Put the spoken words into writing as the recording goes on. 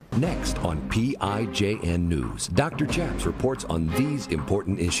Next on PIJN News, Dr. Chaps reports on these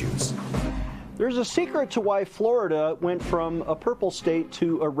important issues. There's a secret to why Florida went from a purple state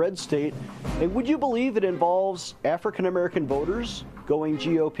to a red state. And would you believe it involves African-American voters going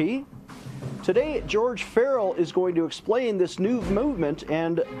GOP? Today, George Farrell is going to explain this new movement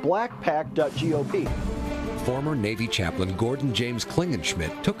and BLAKPAC.GOP. Former Navy chaplain Gordon James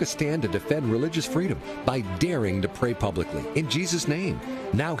Klingenschmitt took a stand to defend religious freedom by daring to pray publicly in Jesus' name.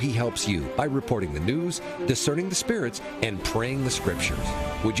 Now he helps you by reporting the news, discerning the spirits, and praying the scriptures.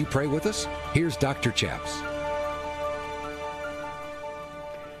 Would you pray with us? Here's Dr. Chaps.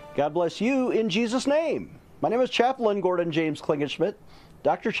 God bless you in Jesus' name. My name is Chaplain Gordon James Klingenschmitt,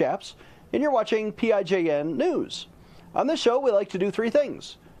 Dr. Chaps, and you're watching PIJN News. On this show, we like to do three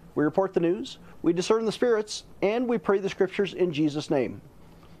things. We report the news, we discern the spirits, and we pray the scriptures in Jesus' name.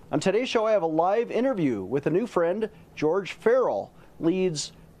 On today's show, I have a live interview with a new friend. George Farrell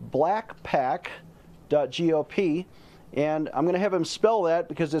leads BLAKPAC.GOP, and I'm going to have him spell that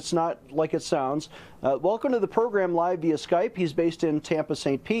because it's not like it sounds. Welcome to the program live via Skype. He's based in Tampa,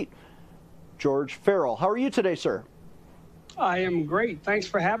 St. Pete. George Farrell, how are you today, sir? I am great. Thanks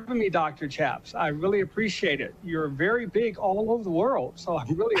for having me, Dr. Chaps. I really appreciate it. You're very big all over the world, so I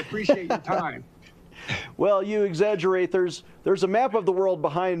really appreciate your time. Well, you exaggerate. There's a map of the world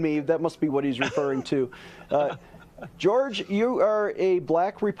behind me. That must be what he's referring to. George, you are a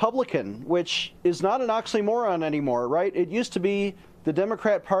black Republican, which is not an oxymoron anymore, right? It used to be the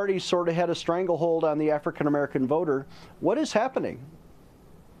Democrat Party sort of had a stranglehold on the African-American voter. What is happening?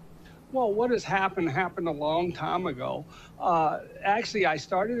 Well, what has happened a long time ago. Actually, I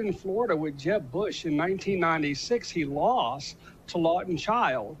started in Florida with Jeb Bush in 1996. He lost to Lawton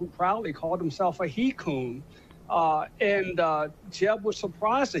Child, who proudly called himself a he-coon. Jeb was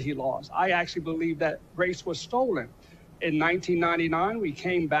surprised that he lost. I actually believe that race was stolen. In 1999, we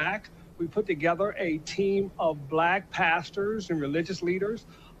came back. We put together a team of black pastors and religious leaders,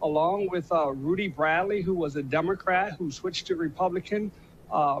 along with Rudy Bradley, who was a Democrat who switched to Republican.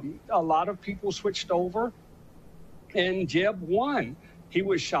 A lot of people switched over, and Jeb won. He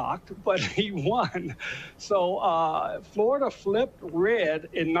was shocked, but he won. So Florida flipped red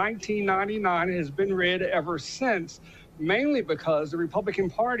in 1999 and has been red ever since, mainly because the Republican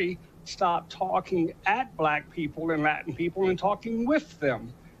Party stopped talking at black people and Latin people and talking with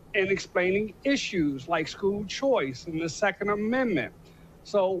them and explaining issues like school choice and the Second Amendment.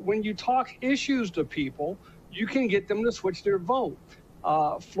 So when you talk issues to people, you can get them to switch their vote.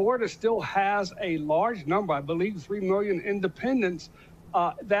 Florida still has a large number, I believe 3 million independents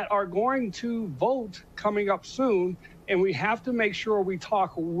that are going to vote coming up soon, and we have to make sure we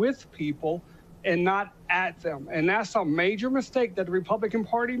talk with people and not at them. And that's a major mistake that the Republican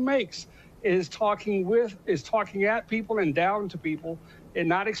Party makes, is talking at people and down to people and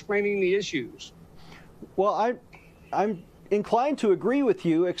not explaining the issues. Well, I'm inclined to agree with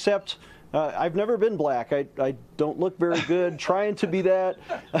you, except I've never been black. I don't look very good trying to be that.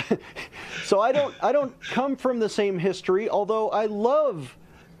 So I don't come from the same history, although I love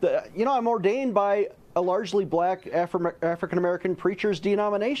I'm ordained by a largely black African-American preacher's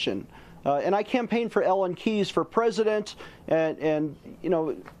denomination. And I campaigned for Ellen Keyes for president, and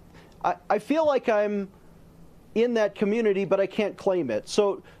I feel like I'm in that community, but I can't claim it.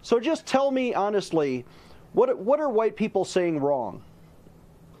 So just tell me honestly, what are white people saying wrong?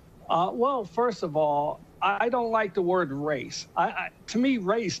 Well, first of all, I don't like the word race. To me,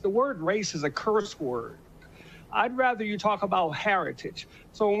 the word race is a curse word. I'd rather you talk about heritage.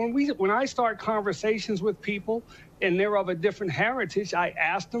 So when I start conversations with people and they're of a different heritage, I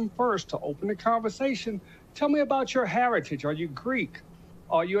ask them first to open the conversation. Tell me about your heritage. Are you Greek?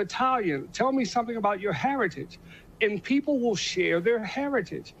 Are you Italian? Tell me something about your heritage. And people will share their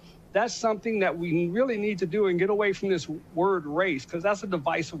heritage. That's something that we really need to do and get away from this word race, because that's a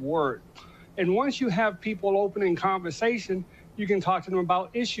divisive word. And once you have people opening conversation, you can talk to them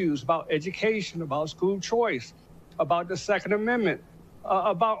about issues, about education, about school choice, about the Second Amendment,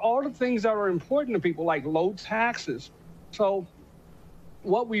 about all the things that are important to people, like low taxes. So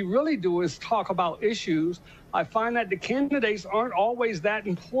what we really do is talk about issues. I find that the candidates aren't always that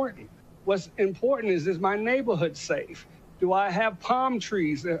important. What's important is my neighborhood safe? Do I have palm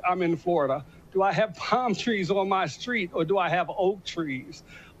trees? I'm in Florida. Do I have palm trees on my street, or do I have oak trees?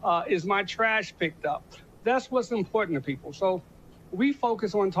 Is my trash picked up? That's what's important to people. So we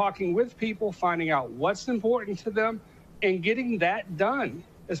focus on talking with people, finding out what's important to them, and getting that done,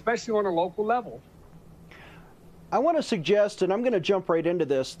 especially on a local level. I want to suggest, and I'm going to jump right into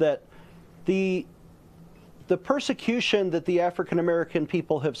this, that the persecution that the African-American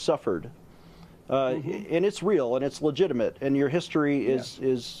people have suffered, and it's real and it's legitimate, and your history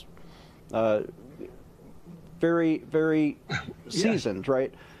is very, very seasoned,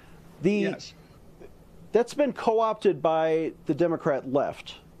 right? Yes. That's been co-opted by the Democrat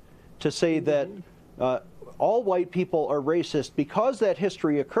left to say that all white people are racist because that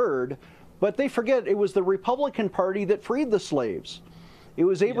history occurred, but they forget it was the Republican Party that freed the slaves. It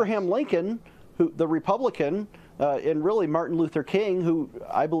was Abraham Lincoln, who, the Republican, and really Martin Luther King, who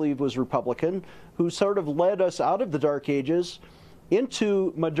I believe was Republican, who sort of led us out of the Dark Ages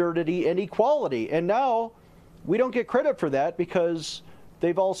into modernity and equality. And now we don't get credit for that because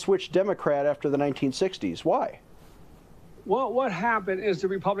they've all switched Democrat after the 1960s. Why? Well, what happened is the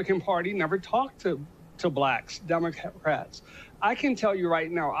Republican Party never talked to blacks, Democrats. I can tell you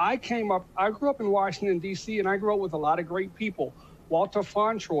right now, I grew up in Washington, D.C., and I grew up with a lot of great people. Walter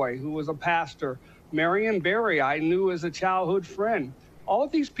Fontroy, who was a pastor, Marion Barry, I knew as a childhood friend. All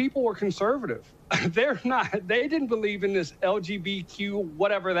of these people were conservative. They didn't believe in this LGBTQ,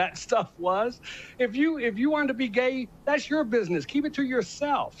 whatever that stuff was. If you wanted to be gay, that's your business. Keep it to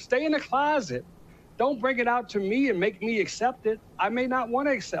yourself. Stay in the closet. Don't bring it out to me and make me accept it. I may not want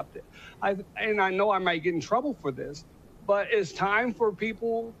to accept it. And I know I might get in trouble for this, but it's time for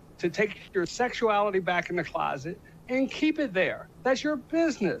people to take your sexuality back in the closet and keep it there. That's your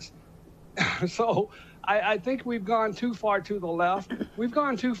business. So I think we've gone too far to the left. We've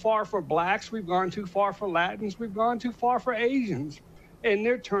gone too far for blacks. We've gone too far for Latins. We've gone too far for Asians. And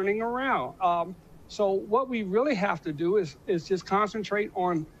they're turning around. So what we really have to do is just concentrate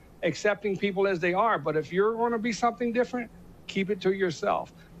on accepting people as they are. But if you're going to be something different, keep it to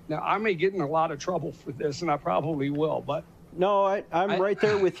yourself. Now, I may get in a lot of trouble for this, and I probably will, but... No, I'm right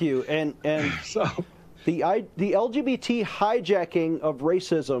there with you. And so the LGBT hijacking of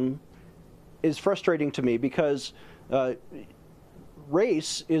racism is frustrating to me because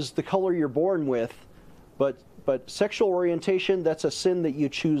race is the color you're born with, but sexual orientation, that's a sin that you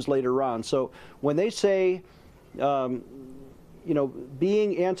choose later on. So when they say, being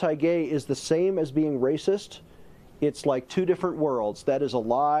anti-gay is the same as being racist, it's like two different worlds. That is a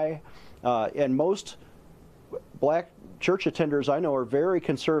lie. And most black church attenders I know are very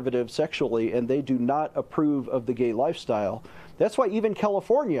conservative sexually, and they do not approve of the gay lifestyle. That's why even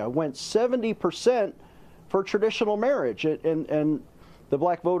California went 70% for traditional marriage, and the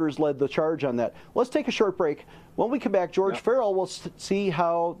black voters led the charge on that. Let's take a short break. When we come back, George Farrell will see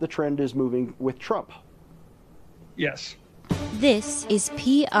how the trend is moving with Trump. Yes. This is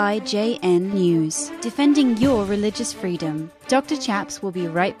PIJN News, defending your religious freedom. Dr. Chaps will be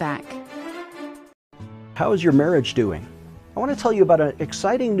right back. How is your marriage doing? I want to tell you about an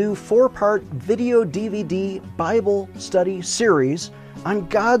exciting new 4-part video DVD Bible study series on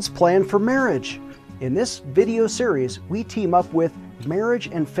God's plan for marriage. In this video series, we team up with marriage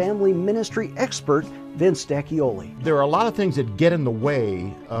and family ministry expert Vince D'Acchioli. There are a lot of things that get in the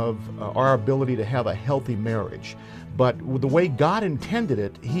way of our ability to have a healthy marriage. But the way God intended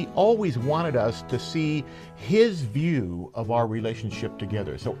it, He always wanted us to see His view of our relationship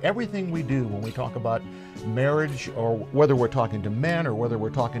together. So everything we do when we talk about marriage, or whether we're talking to men or whether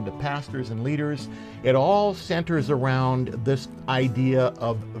we're talking to pastors and leaders, it all centers around this idea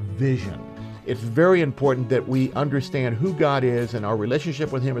of vision. It's very important that we understand who God is and our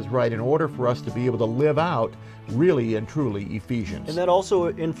relationship with Him is right in order for us to be able to live out really and truly Ephesians. And that also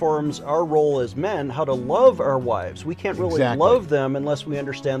informs our role as men, how to love our wives. We can't really love them unless we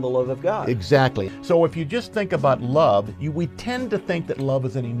understand the love of God. Exactly. So if you just think about love, we tend to think that love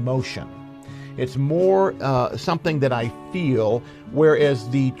is an emotion. It's more something that I feel, whereas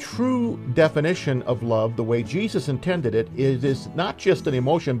the true definition of love, the way Jesus intended it, is not just an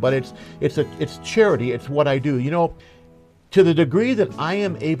emotion, but it's charity. It's what I do. You know, to the degree that I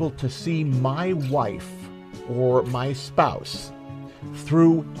am able to see my wife or my spouse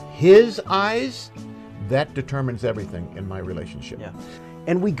through His eyes, that determines everything in my relationship. Yeah.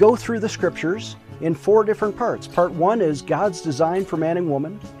 And we go through the scriptures in 4 different parts. Part 1 is God's design for man and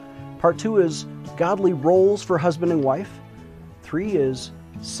woman. Part 2 is godly roles for husband and wife. 3 is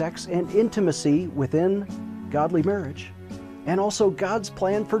sex and intimacy within godly marriage. And also God's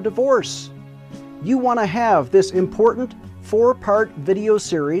plan for divorce. You want to have this important 4-part video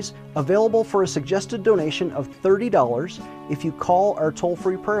series available for a suggested donation of $30 if you call our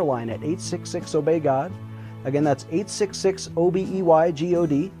toll-free prayer line at 866-OBEY-GOD. Again, that's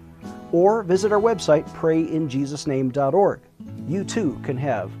 866-OBEY-GOD. Or visit our website, prayinjesusname.org. You too can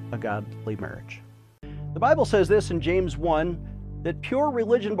have a godly marriage. The Bible says this in James 1, that pure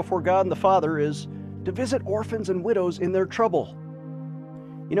religion before God and the Father is to visit orphans and widows in their trouble.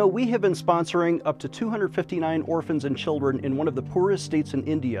 You know, we have been sponsoring up to 259 orphans and children in one of the poorest states in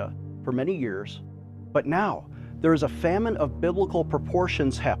India for many years. But now, there is a famine of biblical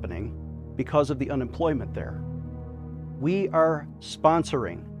proportions happening, because of the unemployment there. We are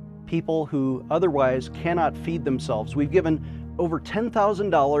sponsoring people who otherwise cannot feed themselves. We've given over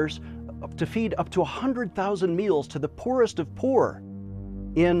 $10,000 to feed up to 100,000 meals to the poorest of poor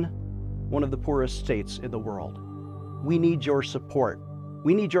in one of the poorest states in the world. We need your support.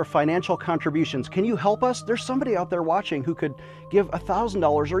 We need your financial contributions. Can you help us? There's somebody out there watching who could give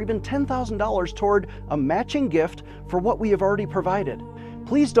 $1,000 or even $10,000 toward a matching gift for what we have already provided.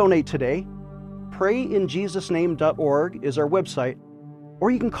 Please donate today. PrayInJesusName.org is our website,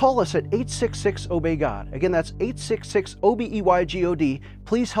 or you can call us at 866-OBEY-GOD. Again, that's 866-OBEY-GOD.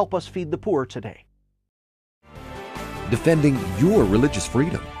 Please help us feed the poor today. Defending your religious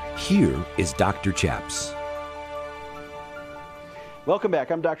freedom. Here is Dr. Chaps. Welcome back.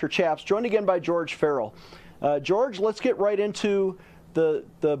 I'm Dr. Chaps, joined again by George Farrell. George, let's get right into the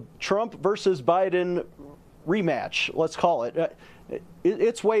Trump versus Biden rematch, let's call it.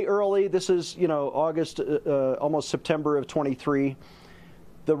 It's way early. This is, August, almost September of 23.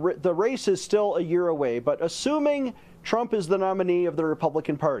 The race is still a year away, but assuming Trump is the nominee of the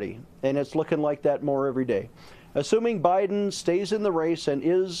Republican Party, and it's looking like that more every day, assuming Biden stays in the race and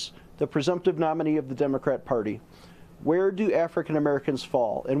is the presumptive nominee of the Democrat Party, where do African Americans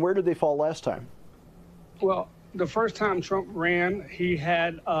fall, and where did they fall last time? Well, the first time Trump ran, he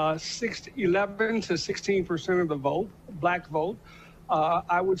had 11 to 16% of the vote, black vote.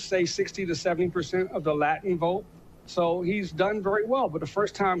 I would say 60 to 70% of the Latin vote. So he's done very well. But the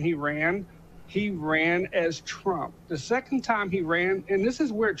first time he ran as Trump. The second time he ran, and this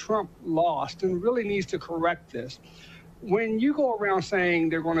is where Trump lost and really needs to correct this. When you go around saying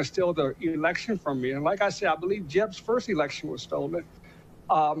they're going to steal the election from me, and like I said, I believe Jeb's first election was stolen.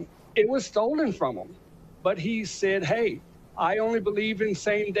 It was stolen from him. But he said, hey, I only believe in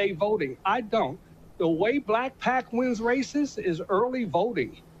same-day voting. I don't. The way BLAKPAC wins races is early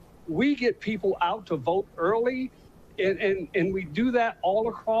voting. We get people out to vote early, and we do that all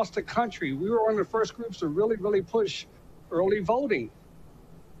across the country. We were one of the first groups to really, really push early voting.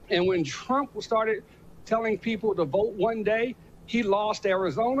 And when Trump started telling people to vote one day, he lost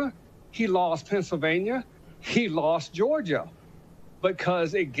Arizona, he lost Pennsylvania, he lost Georgia,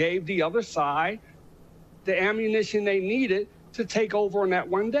 because it gave the other side the ammunition they needed to take over on that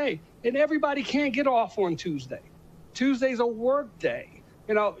one day. And everybody can't get off on Tuesday. Tuesday's a work day.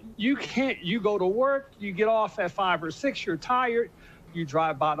 You go to work, you get off at 5 or 6, you're tired, you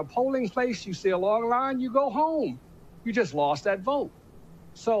drive by the polling place, you see a long line, you go home. You just lost that vote.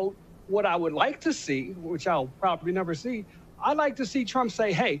 So what I would like to see, which I'll probably never see, I'd like to see Trump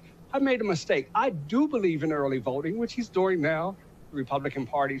say, hey, I made a mistake. I do believe in early voting, which he's doing now, the Republican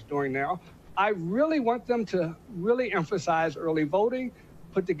Party's doing now. I really want them to really emphasize early voting,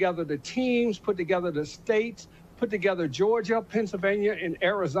 put together the teams, put together the states, put together Georgia, Pennsylvania, and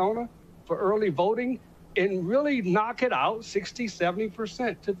Arizona for early voting, and really knock it out 60,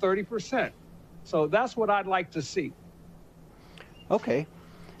 70% to 30%. So that's what I'd like to see. Okay.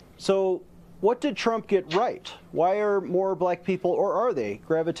 So what did Trump get right? Why are more black people, or are they,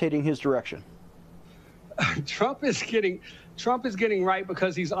 gravitating his direction? Trump is getting right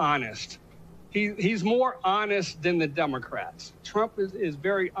because he's honest. He's more honest than the Democrats. Trump is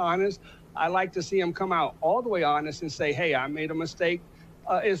very honest. I like to see him come out all the way honest and say, hey, I made a mistake.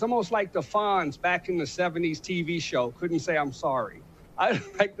 It's almost like the Fonz back in the 70s TV show, couldn't say I'm sorry. I'd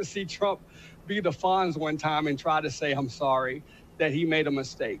like to see Trump be the Fonz one time and try to say I'm sorry that he made a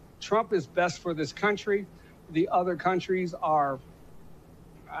mistake. Trump is best for this country. The other countries are,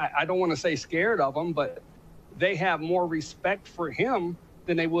 I don't want to say scared of him, but they have more respect for him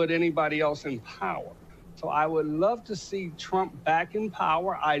than they would anybody else in power. So I would love to see Trump back in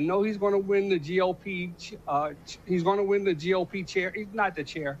power. I know he's going to win the GOP. He's going to win the GOP chair. He's not the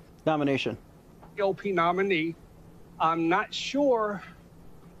chair. Nomination. GOP nominee. I'm not sure.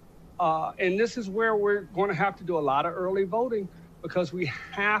 And this is where we're going to have to do a lot of early voting, because we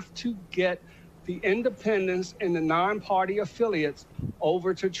have to get the independents and the non-party affiliates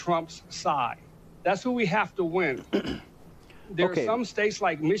over to Trump's side. That's who we have to win. There are some states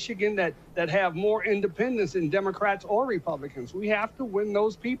like Michigan that have more independents than Democrats or Republicans. We have to win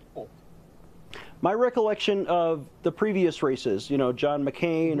those people. My recollection of the previous races, John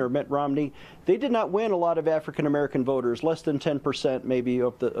McCain or Mitt Romney, they did not win a lot of African-American voters, less than 10% maybe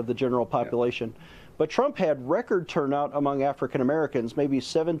of the general population. Yeah. But Trump had record turnout among African-Americans, maybe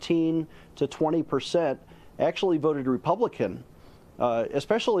 17 to 20% actually voted Republican.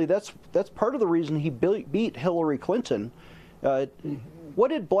 Especially that's part of the reason he beat Hillary Clinton. What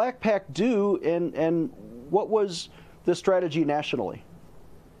did BLAKPAC do, and what was the strategy nationally?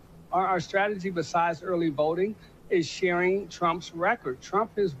 Our strategy, besides early voting, is sharing Trump's record.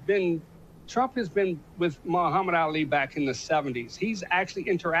 Trump has been Trump has been with Muhammad Ali back in the 70s. He's actually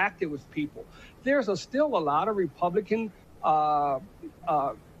interacted with people. There's still a lot of Republican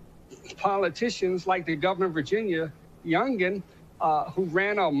politicians like the governor of Virginia, Youngkin, who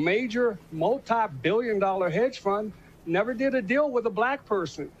ran a major multi-billion-dollar hedge fund, never did a deal with a black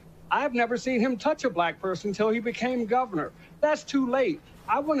person. I've never seen him touch a black person until he became governor. That's too late.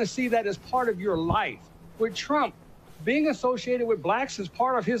 I want to see that as part of your life. With Trump, being associated with blacks is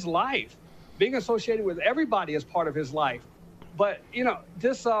part of his life. Being associated with everybody is part of his life. But,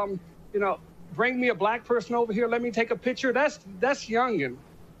 this, bring me a black person over here, let me take a picture, that's Youngkin.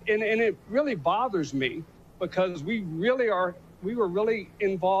 And it really bothers me because we were really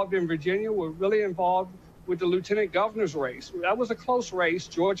involved in Virginia. We're really involved with the lieutenant governor's race. That was a close race.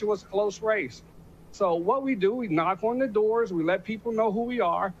 Georgia was a close race. So what we do, we knock on the doors, we let people know who we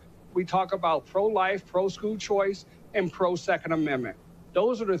are. We talk about pro-life, pro-school choice, and pro-Second Amendment.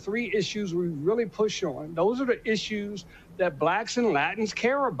 Those are the three issues we really push on. Those are the issues that blacks and Latins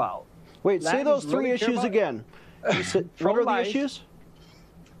care about. Wait, say those three issues again. What are the issues?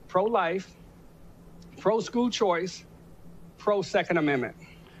 Pro-life, pro-school choice, pro-Second Amendment.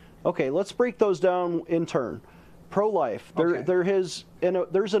 Okay, let's break those down in turn. Pro-life. Okay.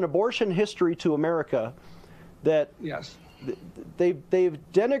 There's an abortion history to America that yes. They've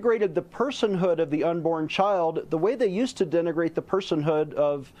denigrated the personhood of the unborn child the way they used to denigrate the personhood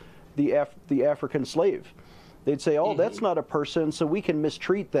of the African slave. They'd say, oh, that's not a person, so we can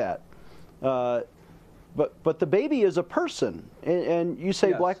mistreat that. But the baby is a person, and you say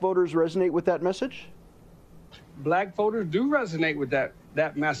yes. black voters resonate with that message? Black voters do resonate with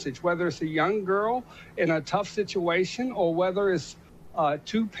that message, whether it's a young girl in a tough situation or whether it's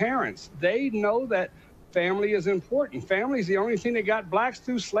two parents. They know that family is important. Family is the only thing that got blacks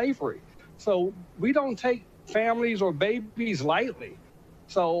through slavery. So we don't take families or babies lightly.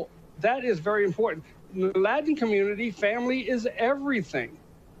 So that is very important. In the Latin community, family is everything.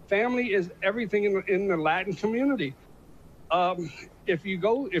 Family is everything in the Latin community. If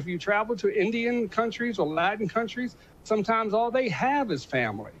you travel to Indian countries or Latin countries, sometimes all they have is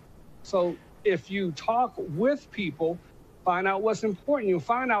family. So if you talk with people, find out what's important, you'll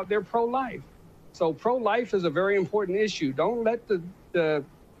find out they're pro-life. So pro-life is a very important issue. Don't let the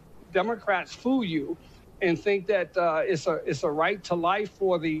Democrats fool you and think that it's a right to life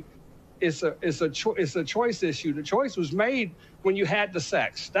for the. It's a choice issue. The choice was made when you had the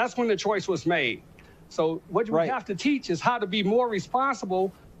sex. That's when the choice was made. So what we have to teach is how to be more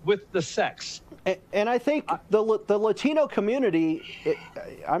responsible with the sex. And I think the Latino community,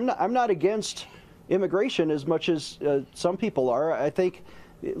 I'm not against immigration as much as some people are. I think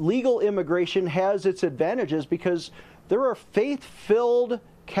legal immigration has its advantages because there are faith-filled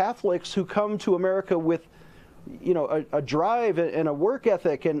Catholics who come to America with, a drive and a work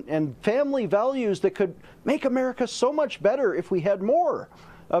ethic and family values that could make America so much better if we had more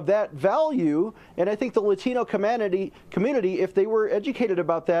of that value. And I think the Latino community, if they were educated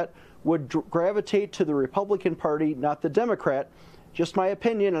about that, would gravitate to the Republican Party, not the Democrat. Just my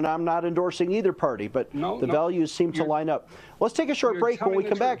opinion, and I'm not endorsing either party, but the values seem to line up. Let's take a short break. When we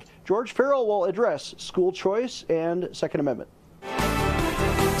come back, George Farrell will address school choice and Second Amendment.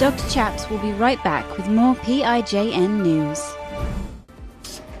 Dr. Chaps will be right back with more PIJN news.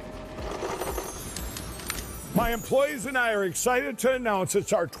 My employees and I are excited to announce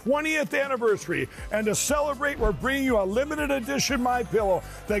it's our 20th anniversary, and to celebrate, we're bringing you a limited edition MyPillow.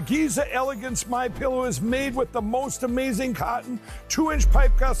 The Giza Elegance MyPillow is made with the most amazing cotton, 2-inch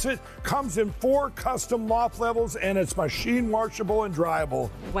pipe gusset, comes in 4 custom loft levels, and it's machine washable and dryable.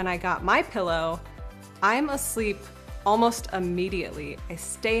 When I got MyPillow, I'm asleep almost immediately. I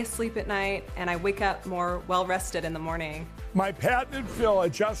stay asleep at night, and I wake up more well-rested in the morning. My patented fill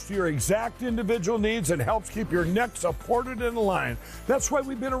adjusts to your exact individual needs and helps keep your neck supported and aligned. That's why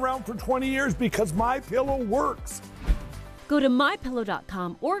we've been around for 20 years, because MyPillow works. Go to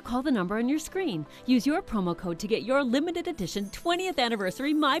MyPillow.com or call the number on your screen. Use your promo code to get your limited edition 20th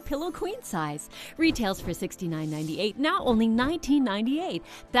anniversary MyPillow queen size. Retails for $69.98, now only $19.98.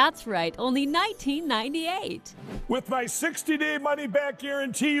 That's right, only $19.98. With my 60-day money-back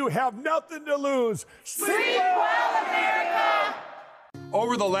guarantee, you have nothing to lose. Sleep well, America!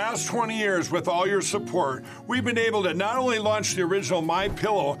 Over the last 20 years, with all your support, we've been able to not only launch the original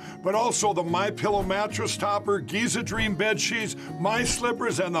MyPillow, but also the MyPillow mattress topper, Giza Dream bed sheets, My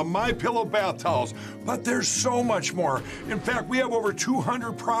Slippers, and the MyPillow bath towels. But there's so much more. In fact, we have over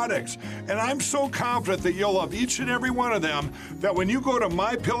 200 products, and I'm so confident that you'll love each and every one of them that when you go to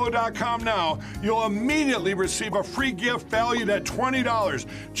MyPillow.com now, you'll immediately receive a free gift valued at $20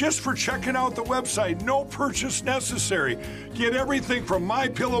 just for checking out the website. No purchase necessary. Get everything from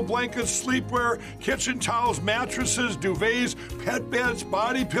MyPillow blankets, sleepwear, kitchen towels, mattresses, duvets, pet beds,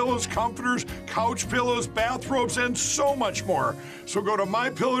 body pillows, comforters, couch pillows, bathrobes, and so much more. So go to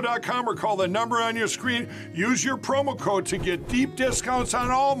MyPillow.com or call the number on your screen. Use your promo code to get deep discounts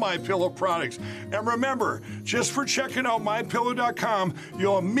on all MyPillow products. And remember, just for checking out MyPillow.com,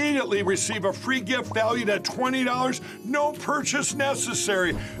 you'll immediately receive a free gift valued at $20. No purchase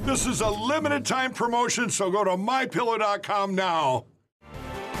necessary. This is a limited time promotion, so go to MyPillow.com now.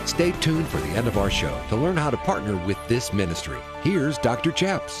 Stay tuned for the end of our show to learn how to partner with this ministry. Here's Dr.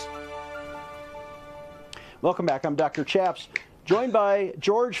 Chaps. Welcome back. I'm Dr. Chaps, joined by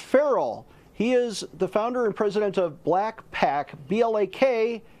George Farrell. He is the founder and president of BLAKPAC,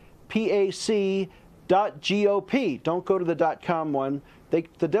 BLAKPAC.GOP. Don't go to the .com one.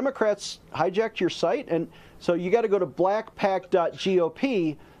 The Democrats hijacked your site, and so you got to go to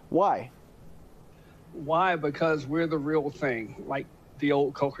BLAKPAC.GOP. Why? Why? Because we're the real thing, like the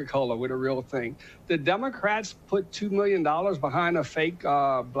old Coca-Cola, we're the real thing. The Democrats put $2 million behind a fake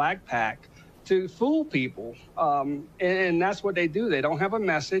BLAKPAC to fool people, and that's what they do. They don't have a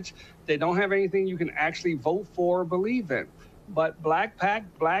message. They don't have anything you can actually vote for or believe in. But BLAKPAC,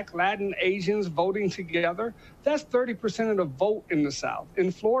 Black, Latin, Asians voting together, that's 30% of the vote in the South.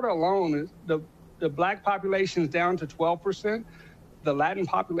 In Florida alone, the Black population is down to 12%. The Latin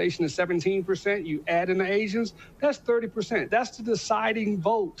population is 17%. You add in the Asians, that's 30%. That's the deciding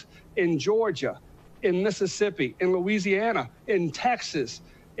vote in Georgia, in Mississippi, in Louisiana, in Texas,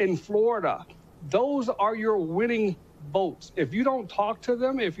 in Florida. Those are your winning votes. If you don't talk to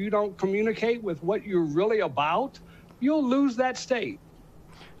them, if you don't communicate with what you're really about, you'll lose that state.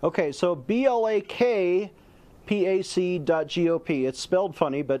 Okay, so BLAKPAC.GOP. It's spelled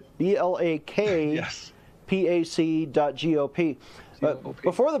funny, but BLAKPAC.GOP.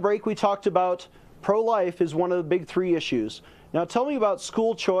 Before the break, we talked about pro-life is one of the big three issues. Now, tell me about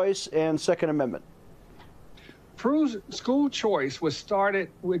school choice and Second Amendment. School choice was started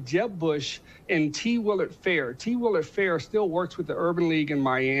with Jeb Bush and T. Willard Fair. T. Willard Fair still works with the Urban League in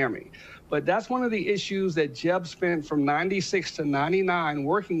Miami. But that's one of the issues that Jeb spent from 96 to 99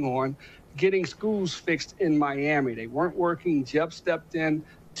 working on, getting schools fixed in Miami. They weren't working. Jeb stepped in.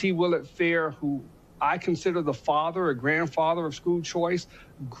 T. Willard Fair, who I consider the father or grandfather of school choice,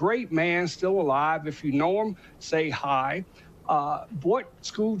 great man, still alive. If you know him, say hi. Brought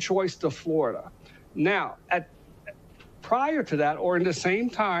school choice to Florida. Now, prior to that, or in the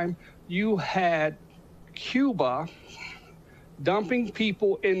same time, you had Cuba dumping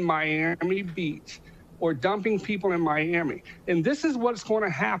people in Miami Beach or dumping people in Miami. And this is what's going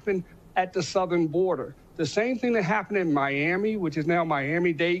to happen at the southern border. The same thing that happened in Miami, which is now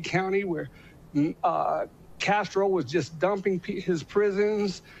Miami-Dade County, where Castro was just dumping his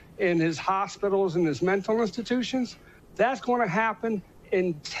prisons and his hospitals and his mental institutions. That's going to happen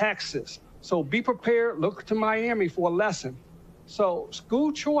in Texas. So be prepared, look to Miami for a lesson. So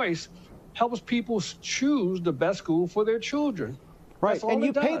school choice helps people choose the best school for their children. Right, and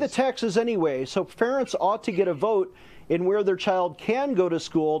you pay the taxes anyway, so parents ought to get a vote in where their child can go to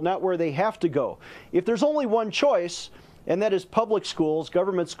school, not where they have to go. If there's only one choice, and that is public schools,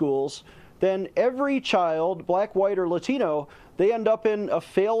 government schools, then every child, black, white, or Latino, they end up in a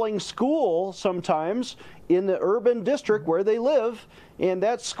failing school sometimes in the urban district where they live, and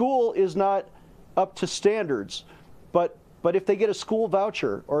that school is not up to standards. But if they get a school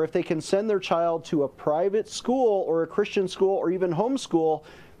voucher, or if they can send their child to a private school or a Christian school or even homeschool,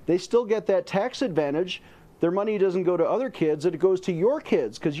 they still get that tax advantage. Their money doesn't go to other kids, it goes to your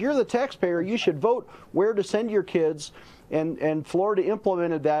kids, because you're the taxpayer. You should vote where to send your kids, and Florida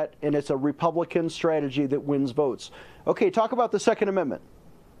implemented that, and it's a Republican strategy that wins votes. Okay, talk about the Second Amendment.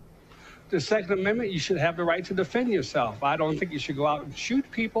 The Second Amendment, you should have the right to defend yourself. I don't think you should go out and shoot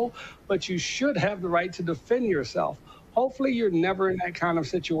people, but you should have the right to defend yourself. Hopefully you're never in that kind of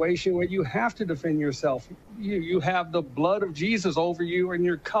situation where you have to defend yourself. You have the blood of Jesus over you and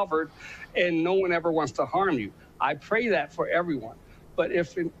you're covered and no one ever wants to harm you. I pray that for everyone. But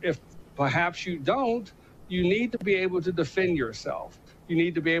if perhaps you don't, you need to be able to defend yourself. You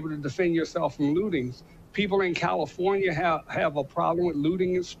need to be able to defend yourself from looting. People in California have a problem with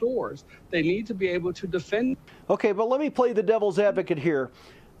looting in stores. They need to be able to defend. Okay, but let me play the devil's advocate here.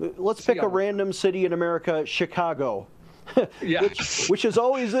 Let's pick a random city in America, Chicago. Yeah. which is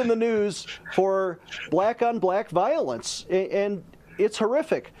always in the news for black-on-black violence, and it's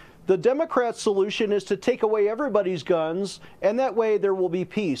horrific. The Democrat solution is to take away everybody's guns, and that way there will be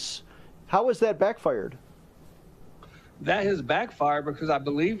peace. How has that backfired? That has backfired because I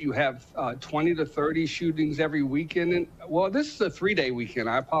believe you have 20 to 30 shootings every weekend. And, well, this is a 3-day weekend.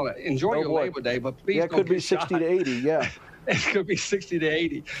 I apologize. Enjoy your Labor Day, but please don't get shot. Yeah, it could be 60 to 80, yeah. It could be 60 to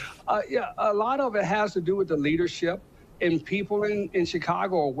 80. Yeah, a lot of it has to do with the leadership, and people in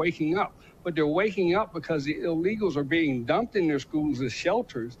Chicago are waking up. But they're waking up because the illegals are being dumped in their schools as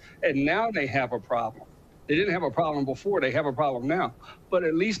shelters, and now they have a problem. They didn't have a problem before, they have a problem now. But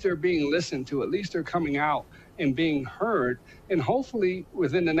at least they're being listened to, at least they're coming out and being heard. And hopefully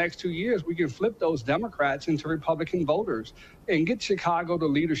within the next 2 years, we can flip those Democrats into Republican voters and get Chicago the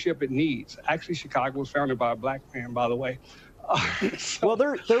leadership it needs. Actually, Chicago was founded by a black man, by the way. Well,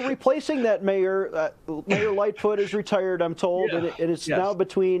 they're replacing that mayor. Mayor Lightfoot is retired, I'm told, and it's now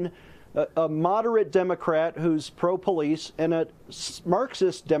between a moderate Democrat who's pro-police and a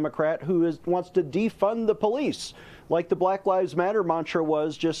Marxist Democrat who wants to defund the police, like the Black Lives Matter mantra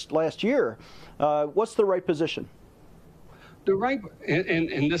was just last year. What's the right position? The right,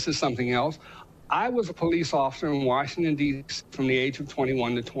 and this is something else. I was a police officer in Washington, D.C. from the age of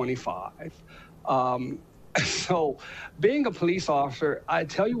 21 to 25. So being a police officer, I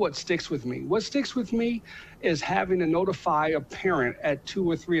tell you what sticks with me. What sticks with me is having to notify a parent at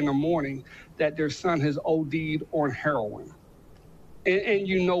 2 or 3 in the morning that their son has OD'd on heroin. And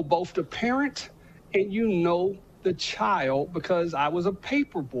you know both the parent and you know the child, because I was a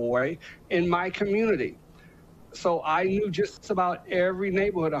paper boy in my community. So I knew just about every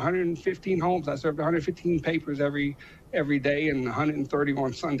neighborhood, 115 homes. I served 115 papers every day and 130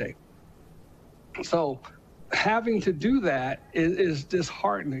 on Sunday. So having to do that is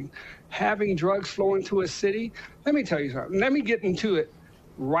disheartening. Having drugs flow into a city, let me tell you something. Let me get into it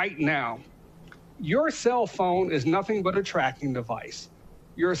right now. Your cell phone is nothing but a tracking device.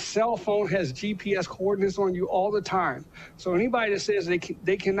 Your cell phone has GPS coordinates on you all the time. So anybody that says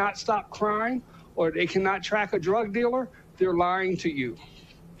they cannot stop crime or they cannot track a drug dealer, they're lying to you.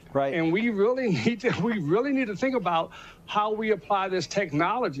 Right. And we really need to think about how we apply this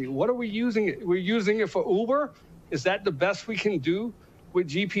technology. What are we using it? We're using it for Uber. Is that the best we can do with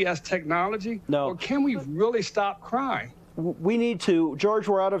GPS technology? No. Or can we really stop crime? We need to. George,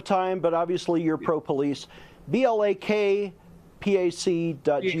 we're out of time, but obviously you're pro-police.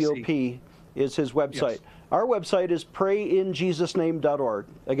 BLAKPAC.gop is his website. Yes. Our website is prayinjesusname.org.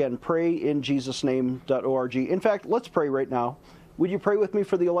 Again, prayinjesusname.org. In fact, let's pray right now. Would you pray with me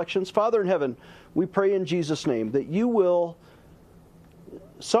for the elections? Father in heaven, we pray in Jesus' name that you will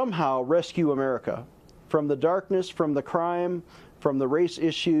somehow rescue America from the darkness, from the crime, from the race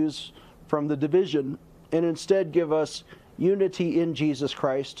issues, from the division, and instead give us unity in Jesus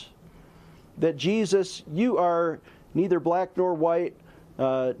Christ. That Jesus, you are neither black nor white,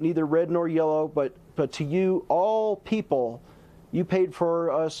 neither red nor yellow, but to you, all people, you paid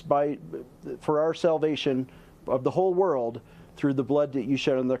for us for our salvation of the whole world through the blood that you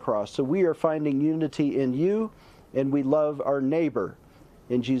shed on the cross. So we are finding unity in you, and we love our neighbor.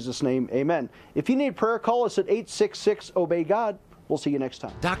 In Jesus' name, amen. If you need prayer, call us at 866-OBEY-GOD. We'll see you next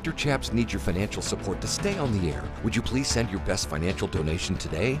time. Dr. Chaps needs your financial support to stay on the air. Would you please send your best financial donation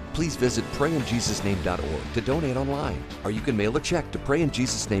today? Please visit prayinjesusname.org to donate online. Or you can mail a check to Pray in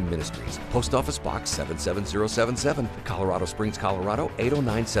Jesus' Name Ministries, Post Office Box 77077, Colorado Springs, Colorado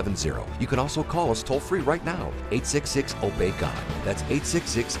 80970. You can also call us toll-free right now, 866-OBEY-GOD. That's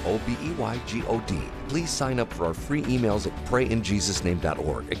 866-OBEYGOD. Please sign up for our free emails at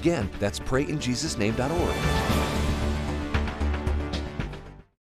prayinjesusname.org. Again, that's prayinjesusname.org.